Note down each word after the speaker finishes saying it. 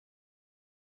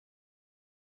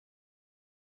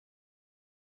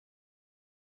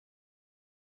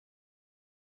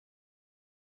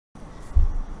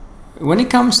when it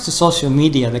comes to social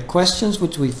media, the questions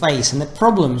which we face and the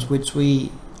problems which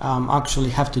we actually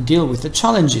have to deal with, the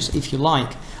challenges, if you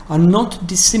like, are not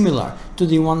dissimilar to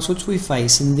the ones which we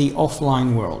face in the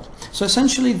offline world. So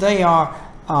essentially they are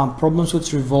problems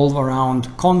which revolve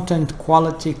around content,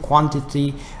 quality,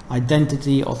 quantity,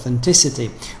 identity,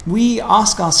 authenticity. We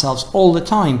ask ourselves all the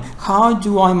time, how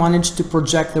do I manage to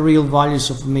project the real values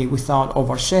of me without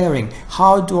oversharing?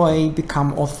 How do I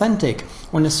become authentic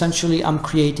when essentially I'm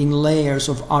creating layers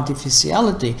of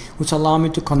artificiality which allow me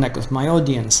to connect with my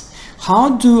audience?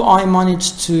 How do I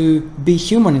manage to be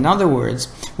human, in other words,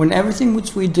 when everything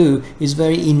which we do is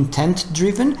very intent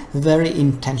driven, very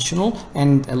intentional,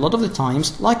 and a lot of the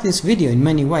times, like this video in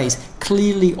many ways,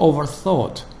 clearly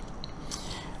overthought?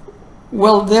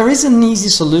 Well, there is an easy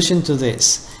solution to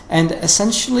this, and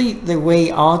essentially the way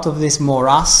out of this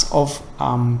morass of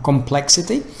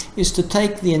complexity is to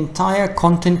take the entire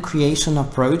content creation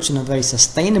approach in a very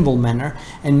sustainable manner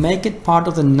and make it part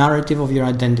of the narrative of your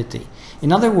identity.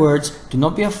 In other words, do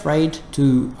not be afraid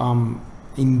to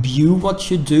imbue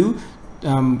what you do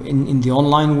in the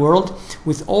online world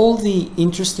with all the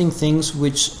interesting things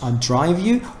which drive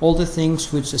you, all the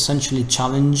things which essentially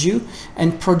challenge you,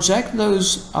 and project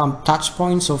those touch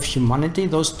points of humanity,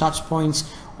 those touch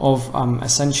points of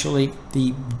essentially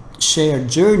the shared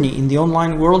journey in the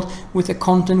online world with the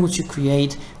content which you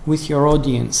create with your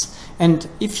audience. And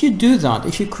if you do that,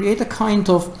 if you create a kind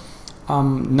of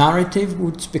narrative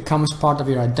which becomes part of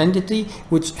your identity,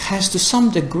 which has to some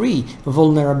degree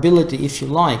vulnerability, if you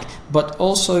like, but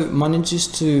also manages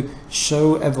to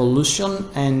show evolution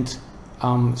and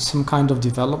some kind of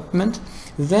development,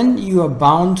 then you are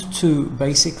bound to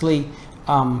basically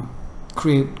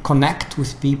connect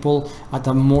with people at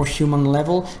a more human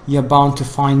level. You're bound to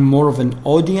find more of an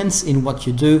audience in what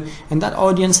you do, and that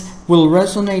audience will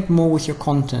resonate more with your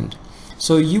content.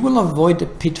 So you will avoid the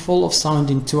pitfall of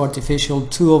sounding too artificial,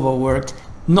 too overworked,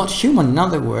 not human in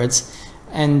other words,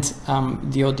 and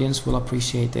the audience will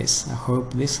appreciate this. I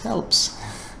hope this helps.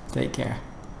 Take care.